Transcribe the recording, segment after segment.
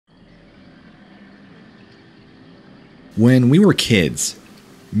When we were kids,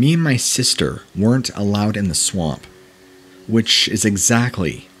 me and my sister weren't allowed in the swamp, which is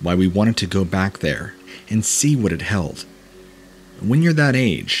exactly why we wanted to go back there and see what it held. When you're that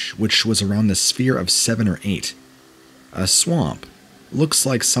age, which was around the sphere of 7 or 8, a swamp looks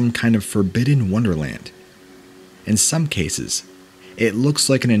like some kind of forbidden wonderland. In some cases, it looks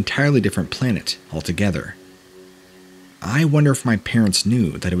like an entirely different planet altogether. I wonder if my parents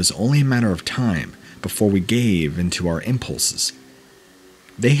knew that it was only a matter of time before we gave into our impulses.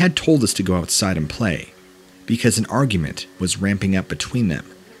 They had told us to go outside and play, because an argument was ramping up between them.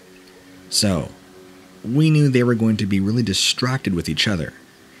 So, we knew they were going to be really distracted with each other,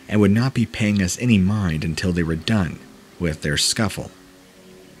 and would not be paying us any mind until they were done with their scuffle.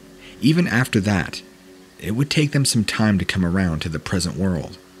 Even after that, it would take them some time to come around to the present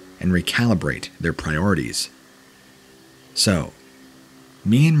world and recalibrate their priorities. So,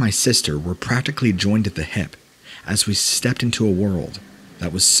 me and my sister were practically joined at the hip as we stepped into a world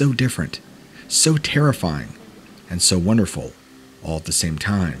that was so different, so terrifying, and so wonderful all at the same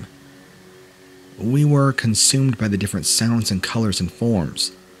time. We were consumed by the different sounds and colors and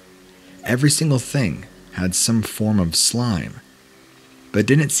forms. Every single thing had some form of slime, but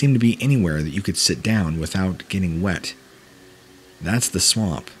didn't seem to be anywhere that you could sit down without getting wet. That's the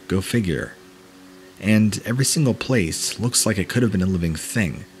swamp, go figure. And every single place looks like it could have been a living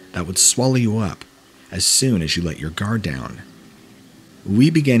thing that would swallow you up as soon as you let your guard down. We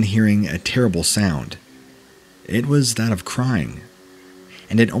began hearing a terrible sound. It was that of crying,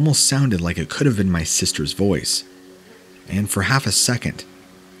 and it almost sounded like it could have been my sister's voice. And for half a second,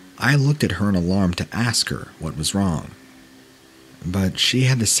 I looked at her in alarm to ask her what was wrong. But she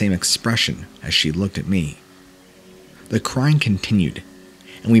had the same expression as she looked at me. The crying continued,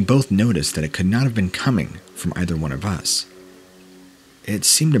 and we both noticed that it could not have been coming from either one of us. It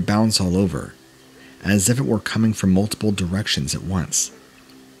seemed to bounce all over, as if it were coming from multiple directions at once.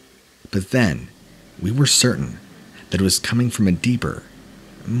 But then, we were certain that it was coming from a deeper,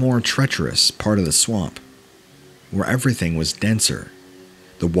 more treacherous part of the swamp, where everything was denser: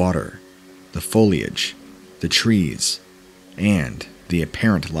 the water, the foliage, the trees, and the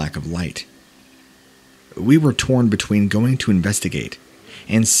apparent lack of light. We were torn between going to investigate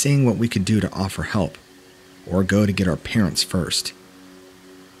and seeing what we could do to offer help, or go to get our parents first.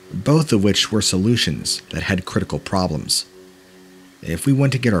 Both of which were solutions that had critical problems. If we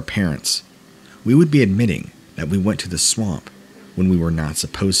went to get our parents, we would be admitting that we went to the swamp when we were not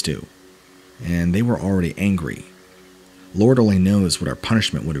supposed to, and they were already angry. Lord only knows what our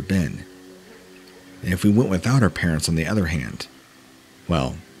punishment would have been. If we went without our parents, on the other hand,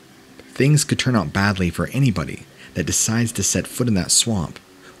 well, things could turn out badly for anybody that decides to set foot in that swamp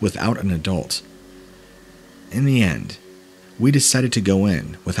without an adult. In the end, we decided to go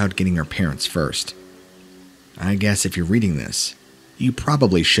in without getting our parents first. I guess if you're reading this, you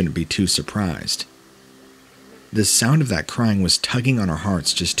probably shouldn't be too surprised. The sound of that crying was tugging on our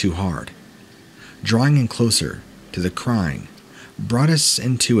hearts just too hard. Drawing in closer to the crying brought us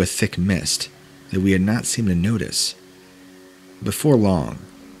into a thick mist that we had not seemed to notice. Before long,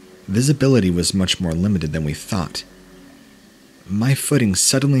 visibility was much more limited than we thought. My footing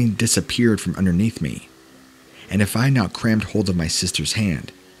suddenly disappeared from underneath me, and if I had not crammed hold of my sister's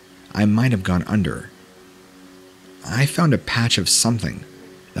hand, I might have gone under. I found a patch of something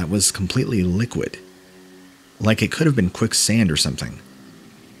that was completely liquid, like it could have been quicksand or something,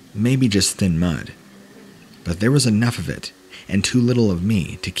 maybe just thin mud, but there was enough of it and too little of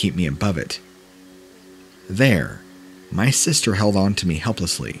me to keep me above it. There, my sister held on to me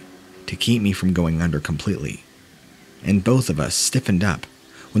helplessly to keep me from going under completely, and both of us stiffened up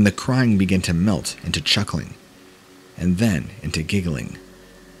when the crying began to melt into chuckling, and then into giggling.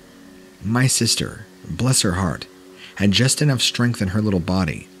 My sister, bless her heart, had just enough strength in her little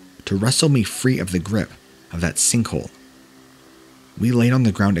body to wrestle me free of the grip of that sinkhole. We laid on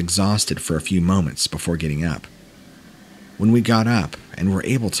the ground exhausted for a few moments before getting up. When we got up and were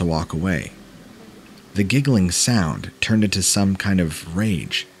able to walk away, the giggling sound turned into some kind of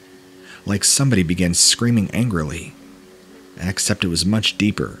rage, like somebody began screaming angrily, except it was much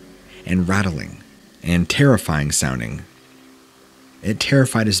deeper and rattling and terrifying sounding. It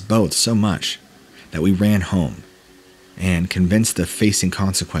terrified us both so much that we ran home and convinced of facing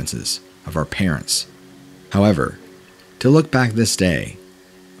consequences of our parents. However, to look back this day,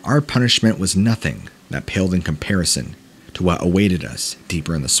 our punishment was nothing that paled in comparison to what awaited us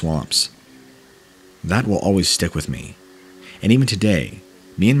deeper in the swamps. That will always stick with me, and even today,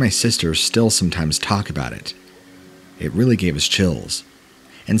 me and my sister still sometimes talk about it. It really gave us chills,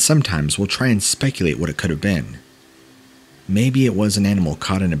 and sometimes we'll try and speculate what it could have been. Maybe it was an animal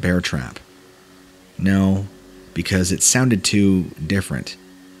caught in a bear trap. No, because it sounded too different.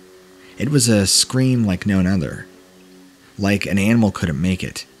 It was a scream like none other. Like an animal couldn't make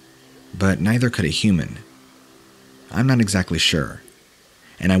it, but neither could a human. I'm not exactly sure,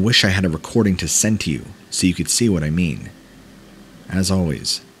 and I wish I had a recording to send to you so you could see what I mean. As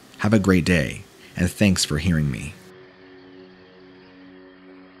always, have a great day, and thanks for hearing me.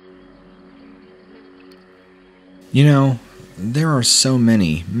 You know, there are so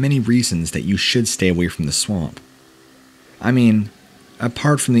many reasons that you should stay away from the swamp. I mean,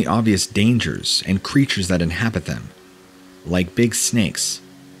 apart from the obvious dangers and creatures that inhabit them, like big snakes,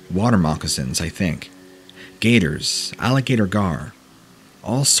 water moccasins, I think, gators, alligator gar,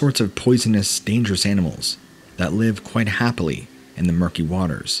 all sorts of poisonous, dangerous animals that live quite happily in the murky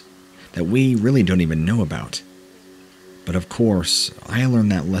waters that we really don't even know about. But of course, I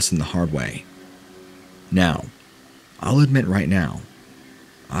learned that lesson the hard way. Now, I'll admit right now,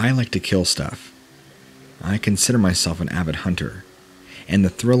 I like to kill stuff. I consider myself an avid hunter, and the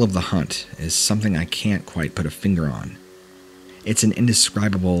thrill of the hunt is something I can't quite put a finger on. It's an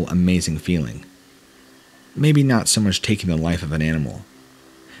indescribable, amazing feeling. Maybe not so much taking the life of an animal.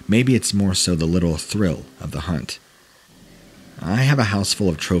 Maybe it's more so the little thrill of the hunt. I have a house full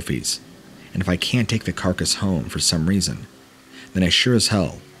of trophies, and if I can't take the carcass home for some reason, then I sure as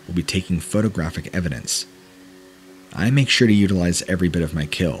hell will be taking photographic evidence. I make sure to utilize every bit of my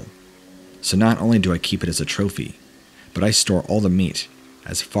kill, so not only do I keep it as a trophy, but I store all the meat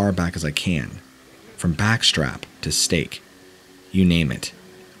as far back as I can, from backstrap to steak, you name it.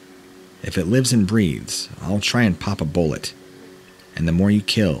 If it lives and breathes, I'll try and pop a bullet, and the more you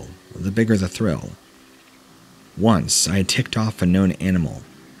kill, the bigger the thrill. Once, I had ticked off a known animal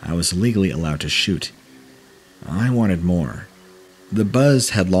I was legally allowed to shoot. I wanted more. The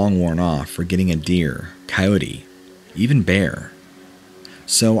buzz had long worn off for getting a deer, coyote, even bear.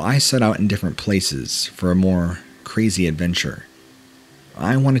 So I set out in different places for a more crazy adventure.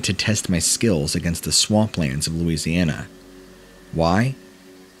 I wanted to test my skills against the swamplands of Louisiana. Why?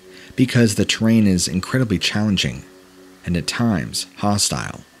 Because the terrain is incredibly challenging, and at times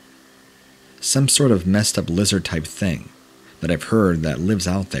hostile. Some sort of messed up lizard type thing that I've heard that lives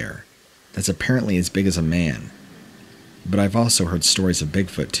out there that's apparently as big as a man. But I've also heard stories of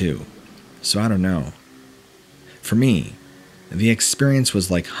Bigfoot too, so I don't know. For me, the experience was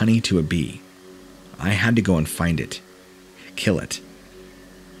like honey to a bee. I had to go and find it. Kill it.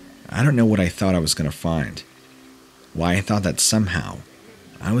 I don't know what I thought I was going to find. Why I thought that somehow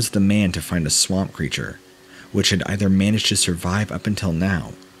I was the man to find a swamp creature which had either managed to survive up until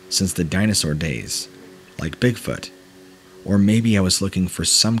now, since the dinosaur days, like Bigfoot, or maybe I was looking for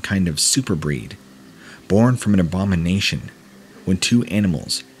some kind of super breed, born from an abomination, when two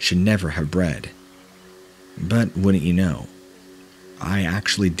animals should never have bred. But wouldn't you know, I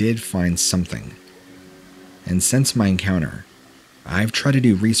actually did find something. And since my encounter, I've tried to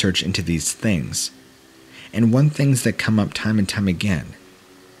do research into these things, and one thing that come up time and time again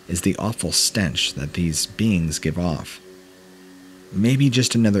is the awful stench that these beings give off. Maybe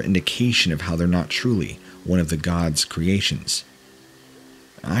just another indication of how they're not truly one of the gods' creations.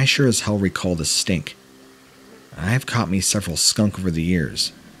 I sure as hell recall the stink. I've caught me several skunk over the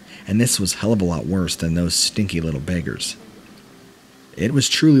years, and this was hell of a lot worse than those stinky little beggars. It was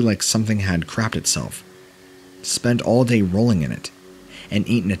truly like something had crapped itself, spent all day rolling in it, and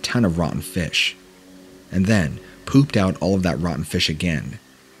eaten a ton of rotten fish, and then pooped out all of that rotten fish again.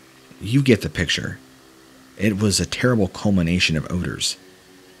 You get the picture. It was a terrible culmination of odors.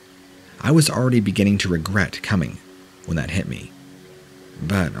 I was already beginning to regret coming when that hit me.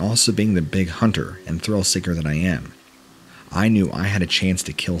 But also being the big hunter and thrill seeker that I am, I knew I had a chance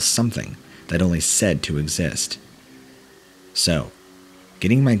to kill something that only said to exist. So,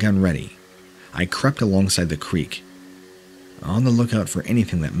 getting my gun ready, I crept alongside the creek, on the lookout for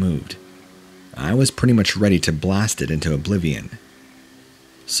anything that moved. I was pretty much ready to blast it into oblivion.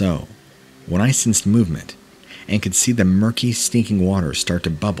 So, when I sensed movement, and could see the murky, stinking water start to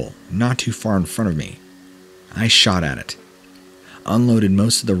bubble not too far in front of me, I shot at it. Unloaded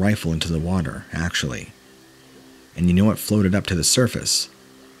most of the rifle into the water, actually. And you know what floated up to the surface?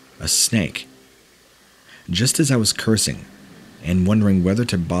 A snake. Just as I was cursing, and wondering whether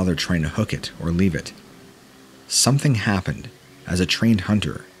to bother trying to hook it or leave it, something happened, as a trained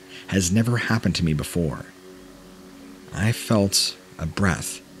hunter, has never happened to me before. I felt a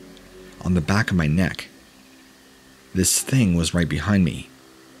breath on the back of my neck. This thing was right behind me.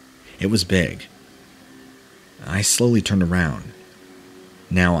 It was big. I slowly turned around.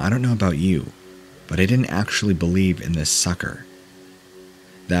 Now, I don't know about you, but I didn't actually believe in this sucker.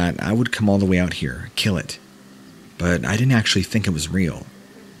 That I would come all the way out here, kill it. But I didn't actually think it was real.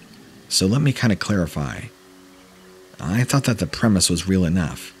 So let me kind of clarify. I thought that the premise was real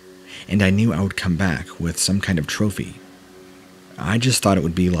enough, and I knew I would come back with some kind of trophy. I just thought it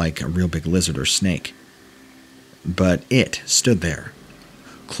would be like a real big lizard or snake. But it stood there,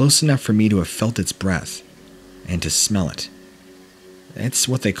 close enough for me to have felt its breath and to smell it. It's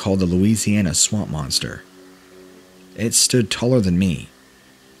what they call the Louisiana swamp monster. It stood taller than me,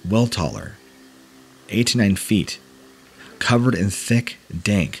 well taller, 8 to 9 feet, covered in thick,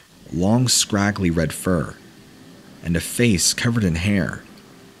 dank, long, scraggly red fur, and a face covered in hair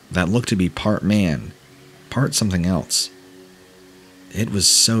that looked to be part man, part something else. It was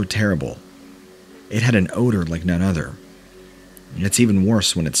so terrible. It had an odor like none other. It's even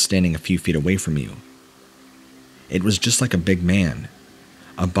worse when it's standing a few feet away from you. It was just like a big man,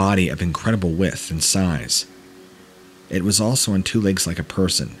 a body of incredible width and size. It was also on 2 legs like a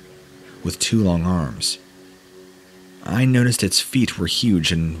person, with 2 long arms. I noticed its feet were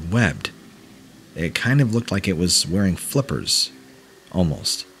huge and webbed. It kind of looked like it was wearing flippers,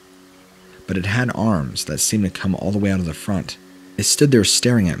 almost. But it had arms that seemed to come all the way out of the front. It stood there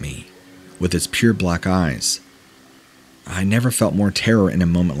staring at me, with its pure black eyes. I never felt more terror in a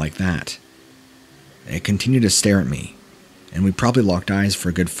moment like that. It continued to stare at me, and we probably locked eyes for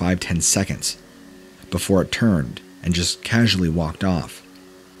a good 5-10 seconds, before it turned and just casually walked off,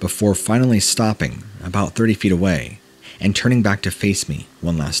 before finally stopping about 30 feet away and turning back to face me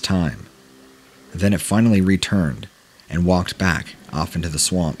one last time. Then it finally returned and walked back off into the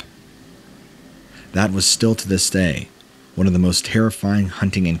swamp. That was still to this day one of the most terrifying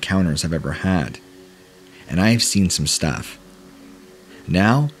hunting encounters I've ever had, and I've seen some stuff.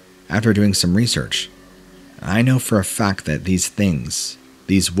 Now, after doing some research, I know for a fact that these things,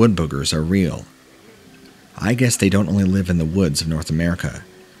 these wood boogers, are real. I guess they don't only live in the woods of North America,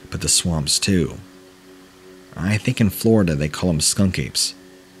 but the swamps too. I think in Florida they call them skunk apes.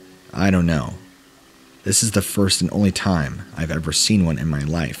 I don't know. This is the first and only time I've ever seen one in my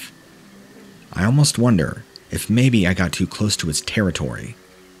life. I almost wonder if maybe I got too close to its territory.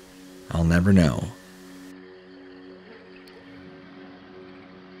 I'll never know.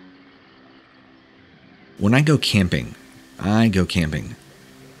 When I go camping, I go camping.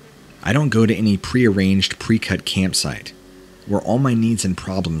 I don't go to any pre-arranged, pre-cut campsite where all my needs and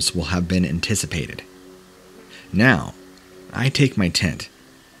problems will have been anticipated. Now, I take my tent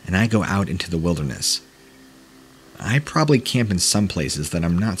and I go out into the wilderness. I probably camp in some places that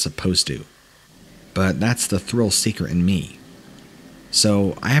I'm not supposed to, but that's the thrill seeker in me.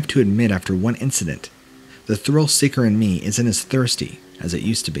 So I have to admit, after one incident, the thrill seeker in me isn't as thirsty as it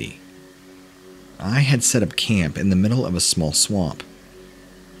used to be. I had set up camp in the middle of a small swamp.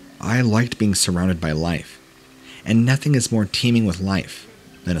 I liked being surrounded by life, and nothing is more teeming with life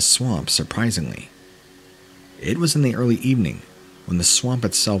than a swamp, surprisingly. It was in the early evening, when the swamp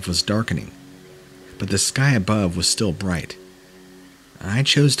itself was darkening, but the sky above was still bright. I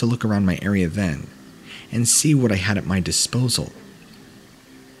chose to look around my area then, and see what I had at my disposal.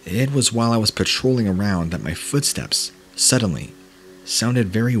 It was while I was patrolling around that my footsteps, suddenly, sounded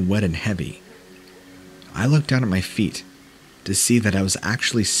very wet and heavy. I looked down at my feet, to see that I was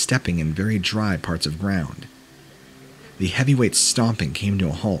actually stepping in very dry parts of ground. The heavyweight stomping came to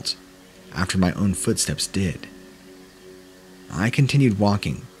a halt after my own footsteps did. I continued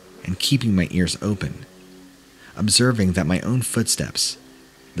walking and keeping my ears open, observing that my own footsteps,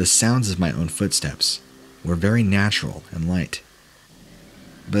 the sounds of my own footsteps, were very natural and light.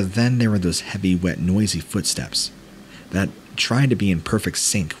 But then there were those heavy, wet, noisy footsteps that tried to be in perfect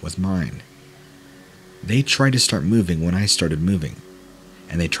sync with mine. They tried to start moving when I started moving,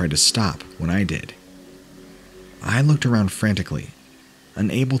 and they tried to stop when I did. I looked around frantically,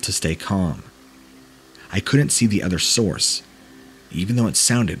 unable to stay calm. I couldn't see the other source, even though it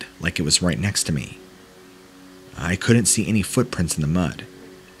sounded like it was right next to me. I couldn't see any footprints in the mud,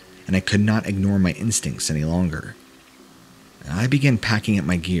 and I could not ignore my instincts any longer. I began packing up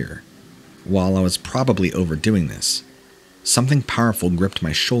my gear. While I was probably overdoing this, something powerful gripped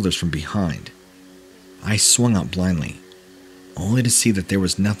my shoulders from behind. I swung out blindly, only to see that there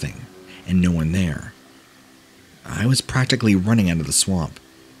was nothing and no one there. I was practically running out of the swamp,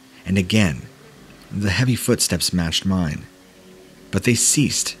 and again, the heavy footsteps matched mine, but they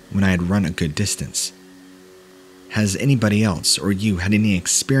ceased when I had run a good distance. Has anybody else or you had any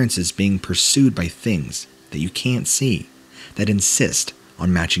experiences being pursued by things that you can't see that insist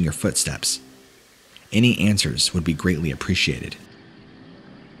on matching your footsteps? Any answers would be greatly appreciated.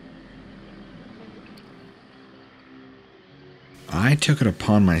 I took it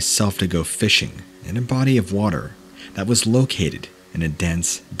upon myself to go fishing in a body of water that was located in a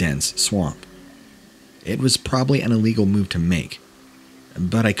dense swamp. It was probably an illegal move to make,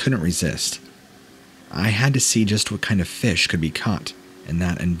 but I couldn't resist. I had to see just what kind of fish could be caught in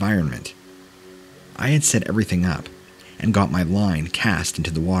that environment. I had set everything up and got my line cast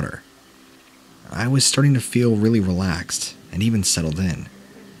into the water. I was starting to feel really relaxed and even settled in.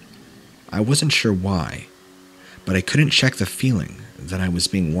 I wasn't sure why, but I couldn't check the feeling that I was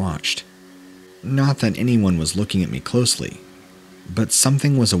being watched. Not that anyone was looking at me closely, but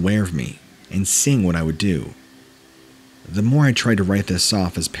something was aware of me and seeing what I would do. The more I tried to write this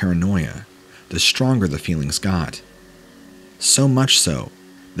off as paranoia, the stronger the feelings got. So much so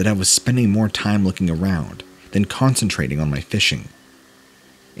that I was spending more time looking around than concentrating on my fishing.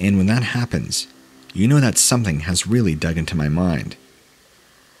 And when that happens, you know that something has really dug into my mind.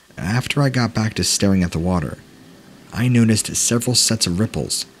 After I got back to staring at the water, I noticed several sets of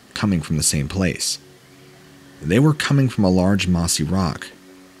ripples coming from the same place. They were coming from a large mossy rock.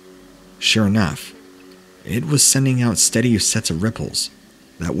 Sure enough, it was sending out steady sets of ripples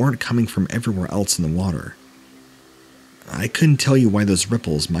that weren't coming from everywhere else in the water. I couldn't tell you why those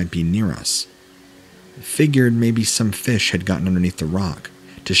ripples might be near us. Figured maybe some fish had gotten underneath the rock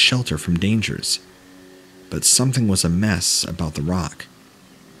to shelter from dangers, but something was amiss about the rock.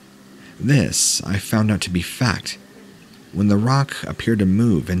 This I found out to be fact when the rock appeared to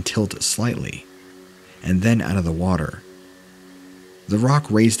move and tilt slightly, and then out of the water. The rock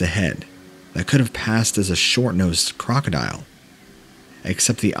raised a head that could have passed as a short-nosed crocodile,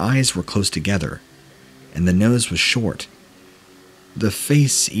 except the eyes were close together, and the nose was short. The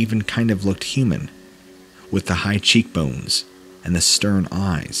face even kind of looked human, with the high cheekbones and the stern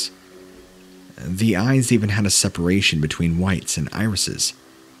eyes. The eyes even had a separation between whites and irises.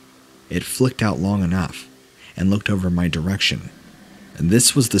 It flicked out long enough and looked over my direction.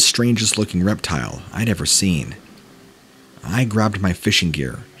 This was the strangest looking reptile I'd ever seen. I grabbed my fishing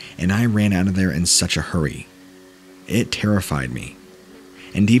gear and I ran out of there in such a hurry. It terrified me.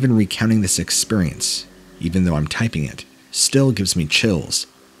 And even recounting this experience, even though I'm typing it, still gives me chills.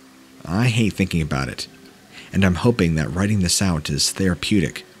 I hate thinking about it, and I'm hoping that writing this out is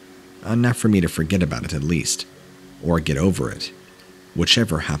therapeutic, enough for me to forget about it at least, or get over it,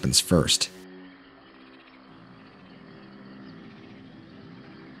 whichever happens first.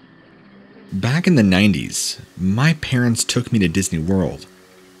 Back in the 90s, my parents took me to Disney World,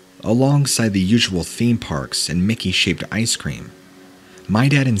 alongside the usual theme parks and Mickey-shaped ice cream. My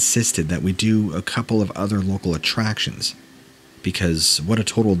dad insisted that we do a couple of other local attractions, because what a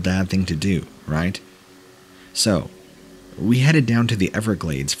total dad thing to do, right? So, we headed down to the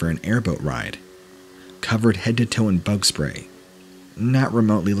Everglades for an airboat ride, covered head to toe in bug spray, not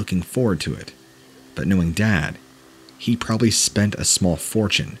remotely looking forward to it, but knowing Dad, he probably spent a small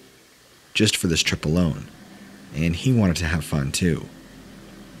fortune just for this trip alone, and he wanted to have fun too.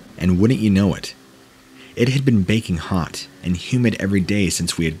 And wouldn't you know it, it had been baking hot and humid every day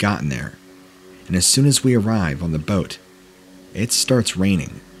since we had gotten there, and as soon as we arrive on the boat, it starts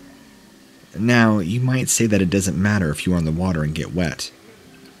raining. Now, you might say that it doesn't matter if you are on the water and get wet.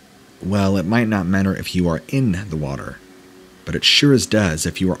 Well, it might not matter if you are in the water, but it sure as does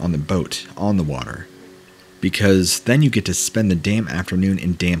if you are on the boat on the water, because then you get to spend the damn afternoon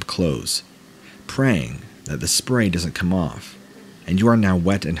in damp clothes, praying that the spray doesn't come off, and you are now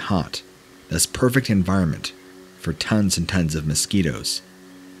wet and hot, this perfect environment for tons and tons of mosquitoes.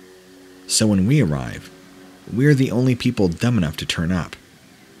 So when we arrive, we're the only people dumb enough to turn up,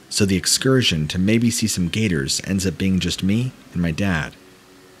 so the excursion to maybe see some gators ends up being just me and my dad,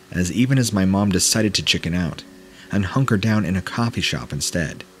 as my mom decided to chicken out and hunker down in a coffee shop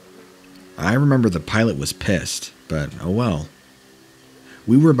instead. I remember the pilot was pissed, but oh well.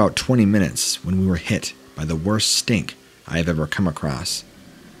 We were about 20 minutes when we were hit by the worst stink I have ever come across,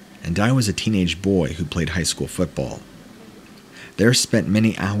 and I was a teenage boy who played high school football. There spent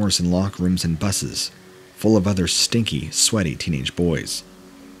many hours in locker rooms and buses, full of other stinky, sweaty teenage boys.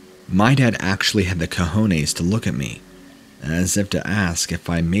 My dad actually had the cojones to look at me, as if to ask if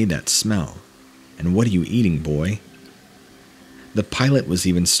I made that smell, and what are you eating, boy? The pilot was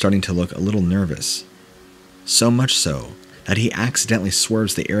even starting to look a little nervous, so much so that he accidentally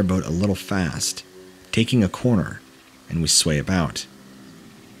swerves the airboat a little fast, taking a corner, and we sway about.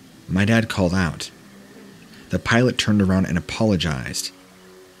 My dad called out. The pilot turned around and apologized.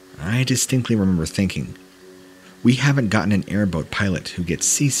 I distinctly remember thinking, we haven't gotten an airboat pilot who gets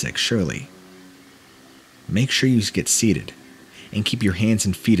seasick, surely. Make sure you get seated, and keep your hands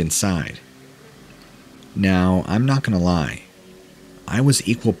and feet inside. Now, I'm not gonna lie. I was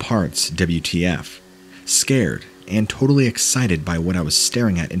equal parts WTF, scared and totally excited by what I was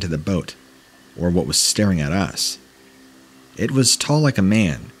staring at into the boat, or what was staring at us. It was tall like a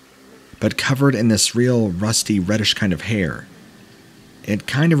man, but covered in this real rusty reddish kind of hair. It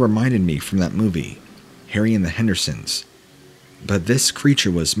kind of reminded me from that movie, Harry and the Hendersons. But this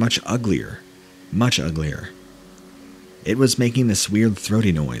creature was much uglier. Much uglier. It was making this weird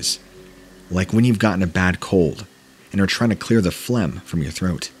throaty noise, like when you've gotten a bad cold and are trying to clear the phlegm from your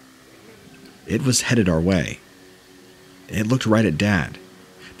throat. It was headed our way. It looked right at Dad,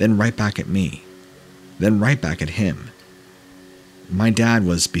 then right back at me, then right back at him. My dad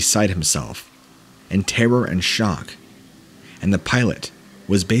was beside himself, in terror and shock, and the pilot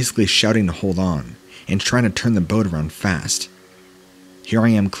was basically shouting to hold on and trying to turn the boat around fast. Here I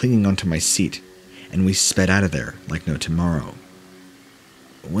am clinging onto my seat, and we sped out of there like no tomorrow.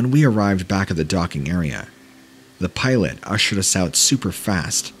 When we arrived back at the docking area, the pilot ushered us out super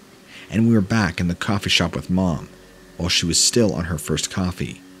fast, and we were back in the coffee shop with Mom while she was still on her first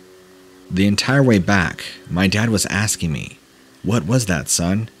coffee. The entire way back, my dad was asking me, "What was that,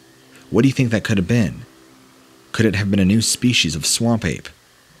 son? What do you think that could have been? Could it have been a new species of swamp ape?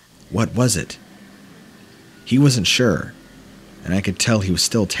 What was it?" He wasn't sure, and I could tell he was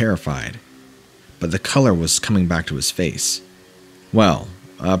still terrified, but the color was coming back to his face. Well,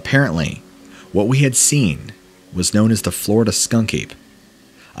 apparently, what we had seen was known as the Florida skunk ape,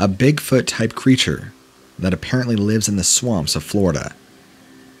 a Bigfoot-type creature that apparently lives in the swamps of Florida.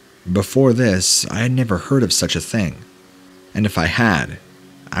 Before this, I had never heard of such a thing, and if I had,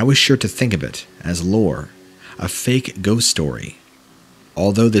 I was sure to think of it as lore, a fake ghost story.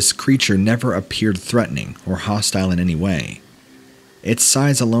 Although this creature never appeared threatening or hostile in any way, its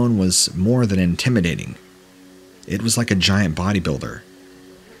size alone was more than intimidating. It was like a giant bodybuilder.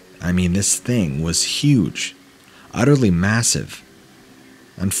 I mean, this thing was huge, utterly massive.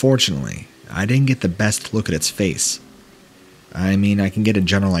 Unfortunately, I didn't get the best look at its face. I mean, I can get a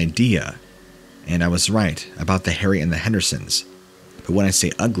general idea, and I was right about the Harry and the Hendersons. But when I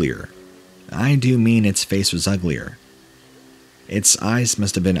say uglier, I do mean its face was uglier. Its eyes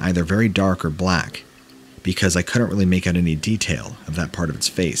must have been either very dark or black, because I couldn't really make out any detail of that part of its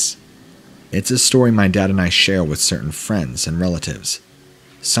face. It's a story my dad and I share with certain friends and relatives.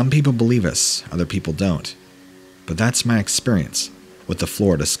 Some people believe us, other people don't. But that's my experience with the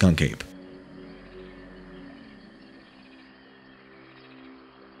Florida skunk ape.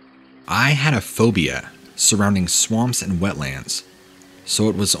 I had a phobia surrounding swamps and wetlands, so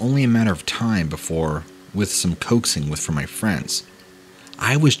it was only a matter of time before, with some coaxing from my friends,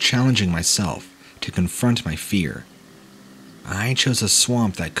 I was challenging myself to confront my fear. I chose a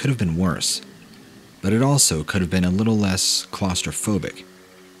swamp that could have been worse, but it also could have been a little less claustrophobic.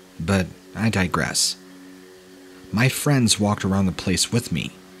 But I digress. My friends walked around the place with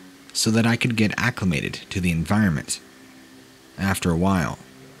me so that I could get acclimated to the environment. After a while,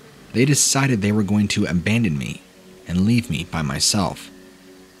 they decided they were going to abandon me and leave me by myself.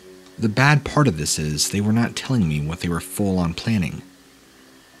 The bad part of this is they were not telling me what they were full on planning.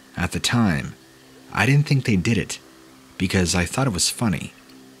 At the time, I didn't think they did it because I thought it was funny.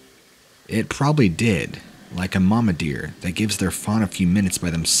 It probably did, like a mama deer that gives their fawn a few minutes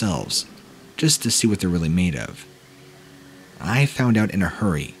by themselves just to see what they're really made of. I found out in a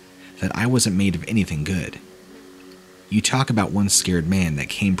hurry that I wasn't made of anything good. You talk about one scared man that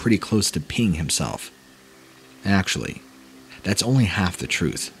came pretty close to peeing himself. Actually, that's only half the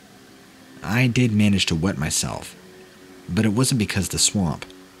truth. I did manage to wet myself, but it wasn't because of the swamp.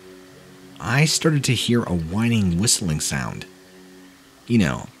 I started to hear a whining, whistling sound. You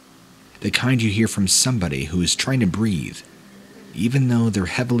know, the kind you hear from somebody who is trying to breathe, even though they're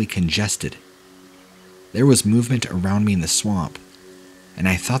heavily congested. There was movement around me in the swamp, and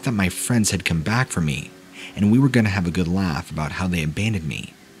I thought that my friends had come back for me, and we were going to have a good laugh about how they abandoned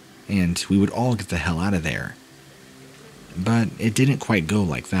me, and we would all get the hell out of there. But it didn't quite go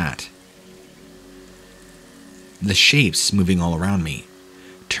like that. The shapes moving all around me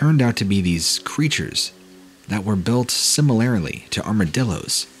turned out to be these creatures that were built similarly to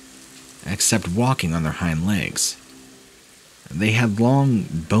armadillos, except walking on their hind legs. They had long,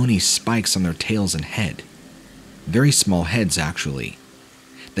 bony spikes on their tails and head, very small heads actually,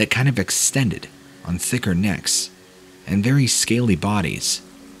 that kind of extended on thicker necks, and very scaly bodies.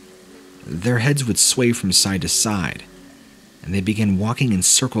 Their heads would sway from side to side, and they began walking in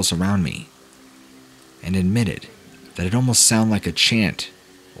circles around me, and admitted that it almost sounded like a chant,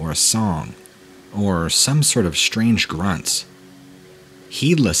 or a song, or some sort of strange grunts.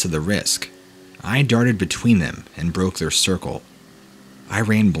 Heedless of the risk, I darted between them and broke their circle. I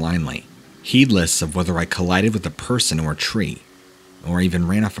ran blindly, heedless of whether I collided with a person or a tree, or even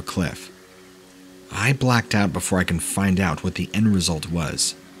ran off a cliff. I blacked out before I could find out what the end result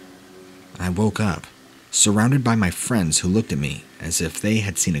was. I woke up, surrounded by my friends who looked at me as if they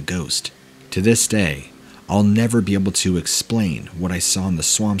had seen a ghost. To this day, I'll never be able to explain what I saw in the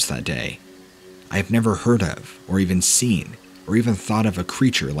swamps that day. I've never heard of, or even seen, or even thought of a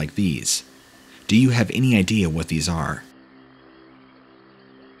creature like these. Do you have any idea what these are?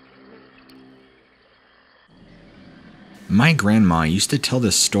 My grandma used to tell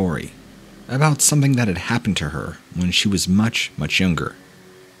this story about something that had happened to her when she was much, much younger,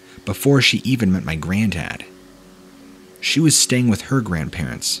 before she even met my granddad. She was staying with her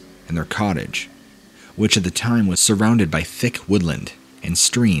grandparents in their cottage, which at the time was surrounded by thick woodland and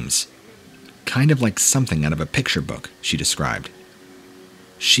streams, kind of like something out of a picture book, she described.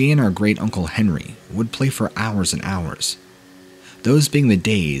 She and our great-uncle Henry would play for hours and hours, those being the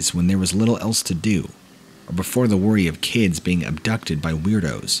days when there was little else to do, or before the worry of kids being abducted by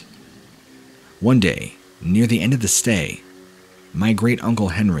weirdos. One day, near the end of the stay, my great-uncle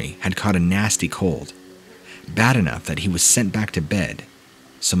Henry had caught a nasty cold, bad enough that he was sent back to bed,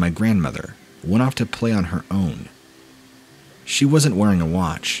 so my grandmother went off to play on her own. She wasn't wearing a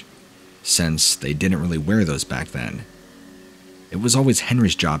watch, since they didn't really wear those back then. It was always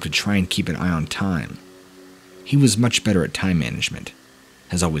Henry's job to try and keep an eye on time. He was much better at time management,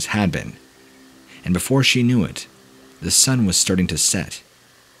 has always had been, and before she knew it, the sun was starting to set.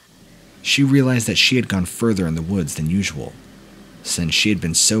 She realized that she had gone further in the woods than usual, since she had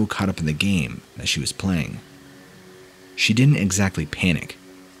been so caught up in the game that she was playing. She didn't exactly panic,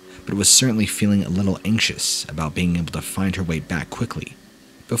 but was certainly feeling a little anxious about being able to find her way back quickly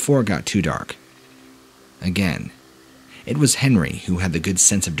before it got too dark. Again, it was Henry who had the good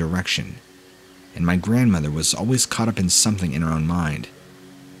sense of direction, and my grandmother was always caught up in something in her own mind.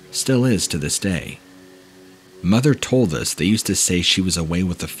 Still is to this day. Mother told us they used to say she was away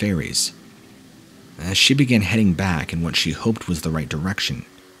with the fairies. As she began heading back in what she hoped was the right direction,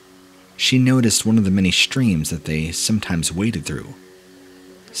 she noticed one of the many streams that they sometimes waded through.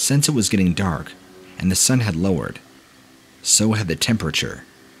 Since it was getting dark and the sun had lowered, so had the temperature,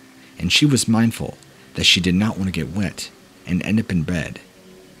 and she was mindful that she did not want to get wet and end up in bed.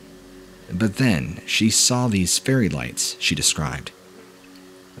 But then she saw these fairy lights, she described.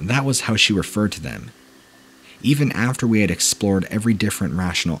 That was how she referred to them, even after we had explored every different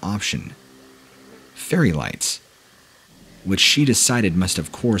rational option. Fairy lights, which she decided must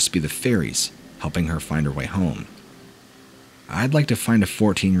of course be the fairies helping her find her way home. I'd like to find a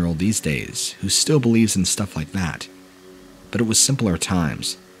 14-year-old these days who still believes in stuff like that, but it was simpler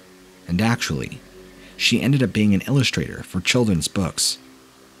times, and actually, she ended up being an illustrator for children's books,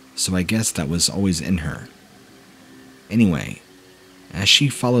 so I guess that was always in her. Anyway, as she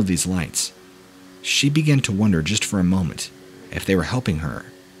followed these lights, she began to wonder just for a moment if they were helping her,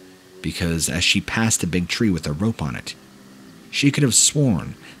 because as she passed a big tree with a rope on it, she could have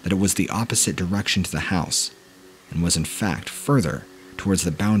sworn that it was the opposite direction to the house, and was in fact further towards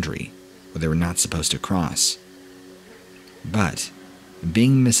the boundary where they were not supposed to cross. But,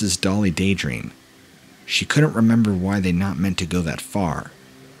 being Mrs. Dolly Daydream, she couldn't remember why they not meant to go that far,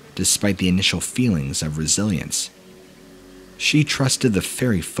 despite the initial feelings of resilience. She trusted the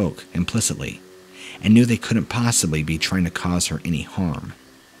fairy folk implicitly, and knew they couldn't possibly be trying to cause her any harm.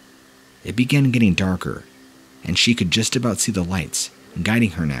 It began getting darker, and she could just about see the lights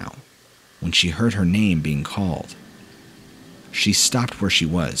guiding her now, when she heard her name being called. She stopped where she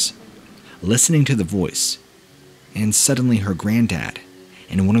was, listening to the voice, and suddenly her granddad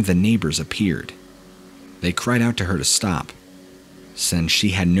and one of the neighbors appeared. They cried out to her to stop, since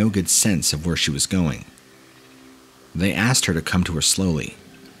she had no good sense of where she was going. They asked her to come to her slowly,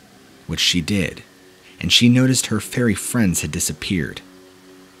 which she did, and she noticed her fairy friends had disappeared.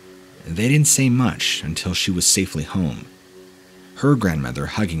 They didn't say much until she was safely home, her grandmother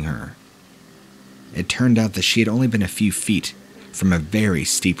hugging her. It turned out that she had only been a few feet from a very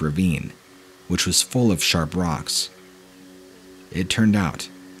steep ravine, which was full of sharp rocks. It turned out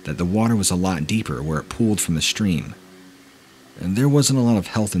that the water was a lot deeper where it pooled from the stream. And there wasn't a lot of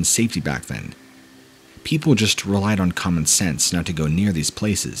health and safety back then. People just relied on common sense not to go near these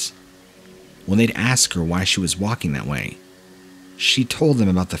places. When they'd ask her why she was walking that way, she told them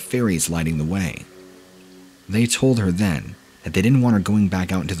about the fairies lighting the way. They told her then that they didn't want her going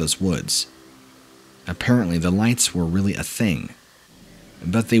back out into those woods. Apparently the lights were really a thing,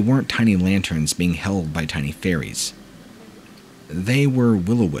 but they weren't tiny lanterns being held by tiny fairies. They were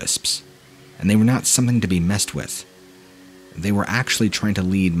will-o-wisps, and they were not something to be messed with. They were actually trying to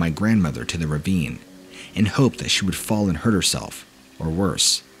lead my grandmother to the ravine, in hope that she would fall and hurt herself, or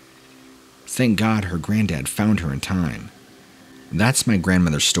worse. Thank God her granddad found her in time. That's my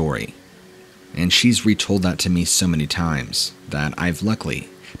grandmother's story, and she's retold that to me so many times that I've luckily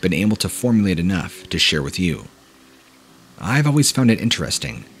been able to formulate enough to share with you. I've always found it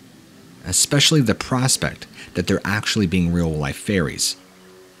interesting, especially the prospect that they're actually being real-life fairies.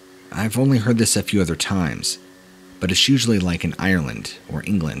 I've only heard this a few other times, but it's usually like in Ireland or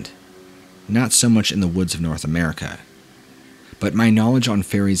England, not so much in the woods of North America. But my knowledge on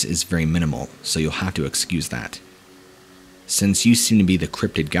fairies is very minimal, so you'll have to excuse that. Since you seem to be the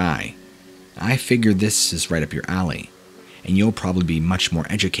cryptid guy, I figure this is right up your alley, and you'll probably be much more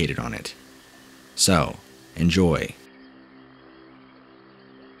educated on it. So, enjoy.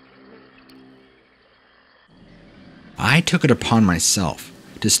 I took it upon myself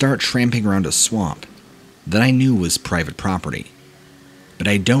to start tramping around a swamp that I knew was private property, but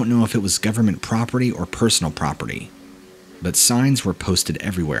I don't know if it was government property or personal property. But signs were posted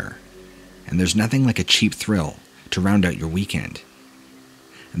everywhere, and there's nothing like a cheap thrill to round out your weekend.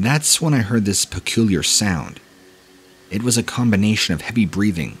 And that's when I heard this peculiar sound. It was a combination of heavy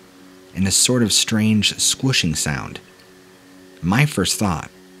breathing and a sort of strange squishing sound. My first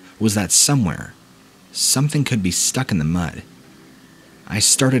thought was that somewhere, something could be stuck in the mud. I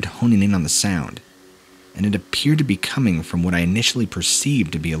started honing in on the sound, and it appeared to be coming from what I initially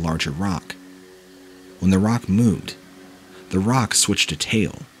perceived to be a larger rock. When the rock moved, the rock switched a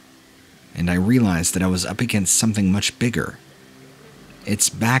tail, and I realized that I was up against something much bigger. Its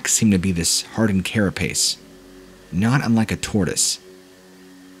back seemed to be this hardened carapace, not unlike a tortoise.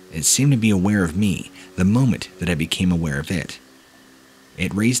 It seemed to be aware of me the moment that I became aware of it.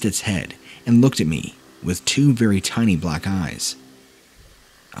 It raised its head and looked at me with two very tiny black eyes.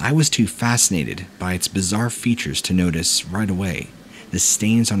 I was too fascinated by its bizarre features to notice right away the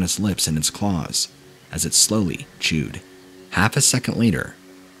stains on its lips and its claws as it slowly chewed. Half a second later,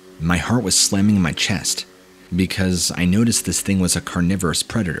 my heart was slamming in my chest because I noticed this thing was a carnivorous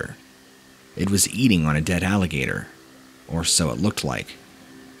predator. It was eating on a dead alligator, or so it looked like.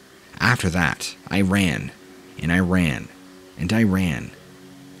 After that, I ran, and I ran, and I ran,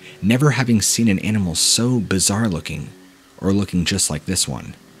 never having seen an animal so bizarre looking, or looking just like this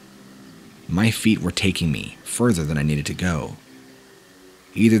one. My feet were taking me further than I needed to go.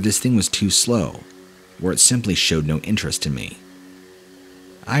 Either this thing was too slow, or it simply showed no interest in me.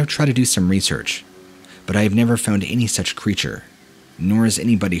 I've tried to do some research, but I have never found any such creature, nor has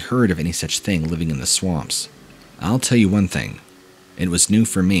anybody heard of any such thing living in the swamps. I'll tell you one thing, it was new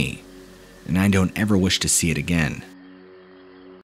for me, and I don't ever wish to see it again.